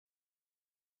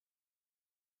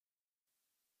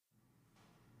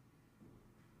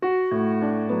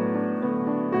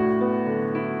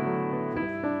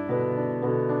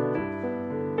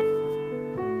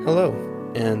Hello,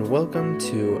 and welcome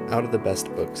to Out of the Best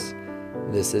Books.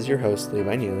 This is your host,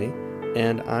 Levi Neely,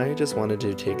 and I just wanted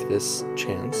to take this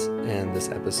chance and this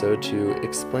episode to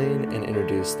explain and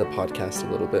introduce the podcast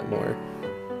a little bit more.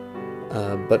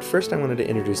 But first I wanted to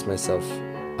introduce myself.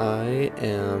 I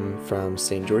am from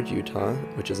St. George, Utah,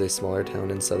 which is a smaller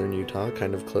town in southern Utah,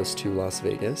 kind of close to Las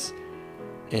Vegas.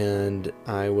 And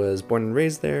I was born and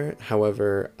raised there.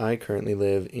 However, I currently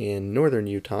live in northern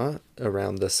Utah,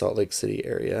 around the Salt Lake City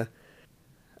area.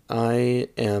 I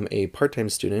am a part-time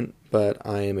student, but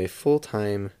I am a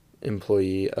full-time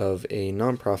employee of a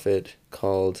nonprofit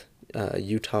called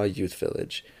Utah Youth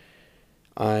Village.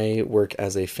 I work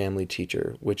as a family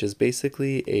teacher, which is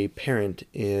basically a parent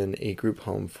in a group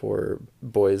home for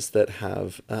boys that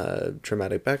have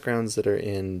traumatic backgrounds that are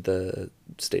in the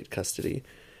state custody.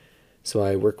 So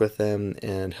I work with them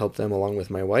and help them along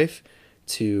with my wife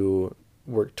to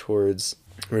work towards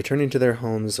returning to their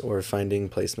homes or finding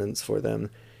placements for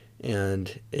them.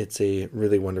 And it's a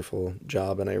really wonderful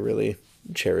job, and I really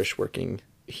cherish working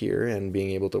here and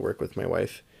being able to work with my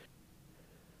wife.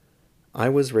 I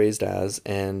was raised as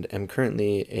and am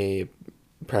currently a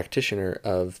practitioner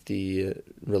of the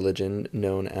religion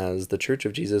known as the Church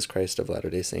of Jesus Christ of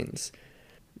Latter-day Saints.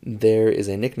 There is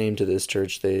a nickname to this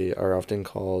church. They are often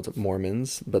called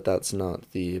Mormons, but that's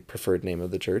not the preferred name of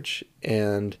the church.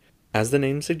 And as the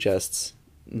name suggests,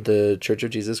 the Church of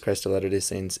Jesus Christ of Latter-day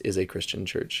Saints is a Christian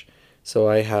church. So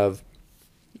I have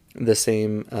the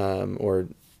same or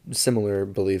similar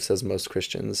beliefs as most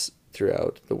Christians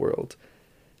throughout the world.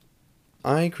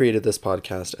 I created this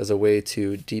podcast as a way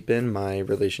to deepen my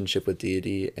relationship with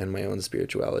deity and my own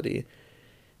spirituality.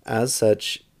 As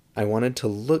such, I wanted to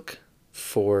look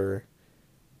for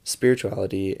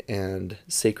spirituality and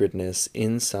sacredness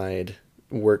inside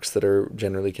works that are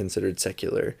generally considered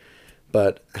secular,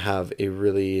 but have a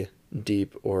really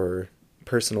deep or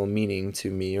personal meaning to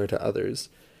me or to others.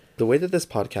 The way that this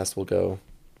podcast will go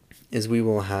is we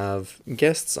will have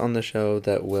guests on the show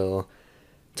that will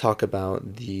talk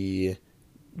about the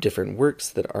different works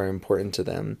that are important to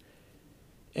them,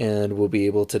 and we'll be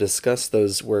able to discuss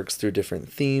those works through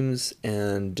different themes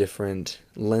and different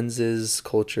lenses,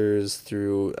 cultures,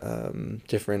 through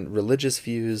different religious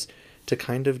views, to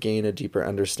kind of gain a deeper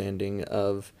understanding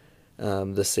of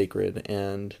the sacred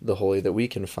and the holy that we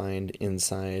can find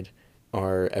inside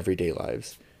our everyday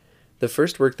lives. The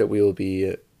first work that we will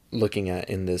be looking at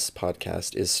in this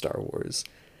podcast is Star Wars.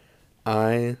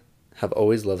 I have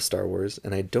always loved Star Wars,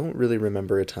 and I don't really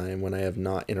remember a time when I have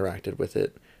not interacted with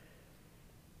it.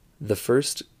 The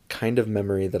first kind of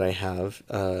memory that I have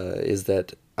is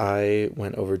that I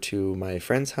went over to my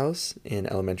friend's house in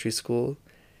elementary school,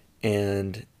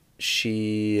 and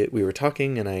we were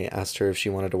talking, and I asked her if she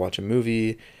wanted to watch a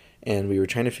movie, and we were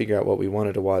trying to figure out what we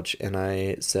wanted to watch, and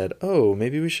I said, oh,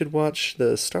 maybe we should watch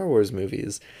the Star Wars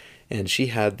movies. And she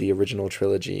had the original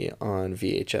trilogy on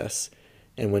VHS.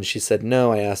 And when she said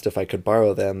no, I asked if I could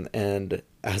borrow them, and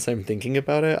as I'm thinking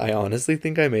about it, I honestly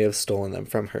think I may have stolen them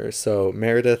from her. So,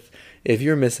 Meredith, if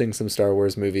you're missing some Star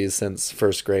Wars movies since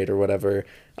first grade or whatever,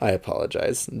 I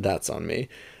apologize. That's on me.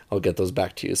 I'll get those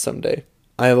back to you someday.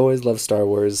 I have always loved Star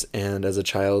Wars, and as a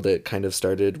child, it kind of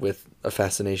started with a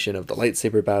fascination of the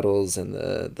lightsaber battles and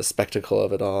the spectacle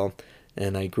of it all.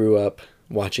 And I grew up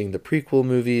watching the prequel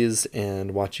movies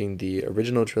and watching the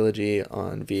original trilogy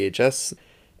on VHS.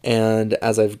 And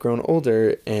as I've grown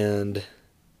older and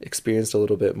experienced a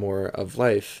little bit more of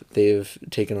life, they've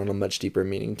taken on a much deeper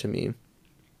meaning to me.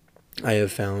 I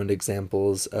have found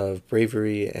examples of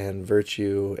bravery and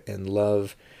virtue and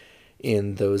love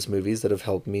in those movies that have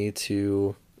helped me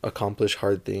to accomplish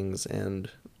hard things and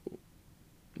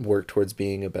work towards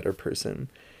being a better person.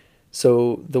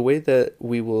 So the way that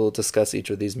we will discuss each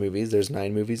of these movies, there's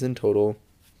 9 movies in total.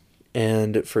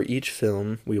 And for each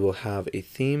film, we will have a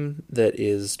theme that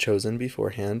is chosen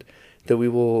beforehand that we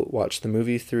will watch the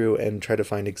movie through and try to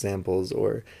find examples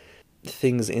or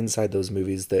things inside those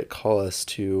movies that call us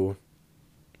to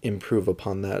improve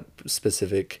upon that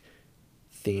specific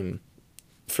theme.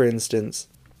 For instance,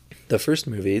 the first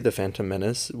movie, The Phantom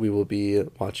Menace, we will be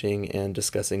watching and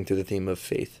discussing through the theme of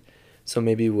faith. So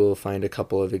maybe we'll find a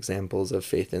couple of examples of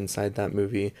faith inside that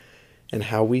movie and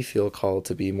how we feel called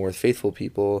to be more faithful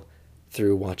people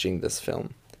through watching this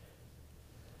film.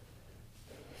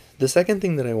 The second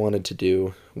thing that I wanted to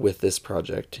do with this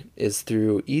project is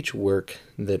through each work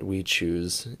that we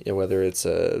choose, whether it's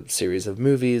a series of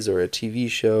movies or a TV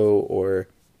show or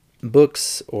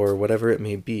books or whatever it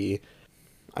may be,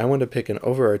 I want to pick an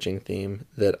overarching theme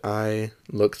that I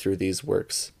look through these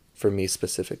works for me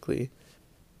specifically.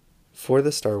 For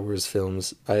the Star Wars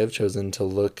films, I have chosen to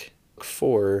look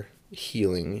for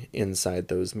healing inside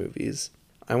those movies.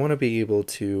 I want to be able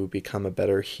to become a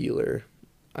better healer.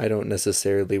 I don't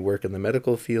necessarily work in the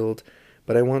medical field,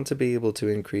 but I want to be able to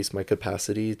increase my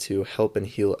capacity to help and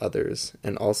heal others,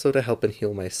 and also to help and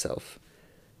heal myself.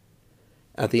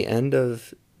 At the end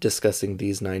of discussing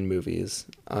these 9 movies,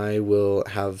 I will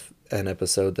have an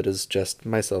episode that is just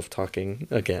myself talking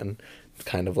again,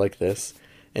 kind of like this,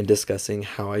 and discussing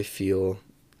how I feel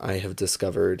I have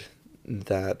discovered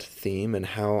that theme and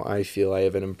how I feel I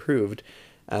have improved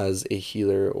as a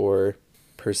healer or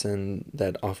person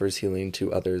that offers healing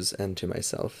to others and to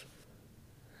myself.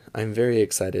 I'm very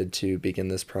excited to begin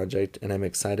this project, and I'm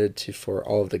excited for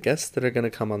all of the guests that are going to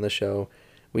come on the show.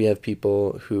 We have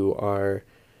people who are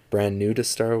brand new to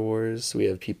Star Wars. We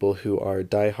have people who are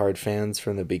diehard fans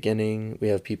from the beginning. We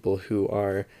have people who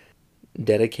are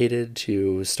dedicated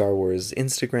to Star Wars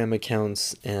Instagram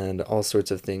accounts and all sorts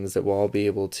of things that will all be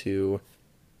able to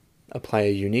apply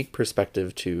a unique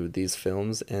perspective to these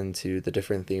films and to the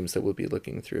different themes that we'll be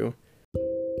looking through.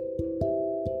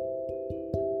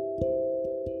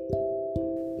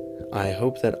 I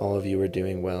hope that all of you are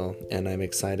doing well, and I'm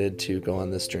excited to go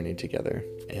on this journey together,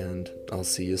 and I'll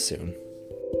see you soon.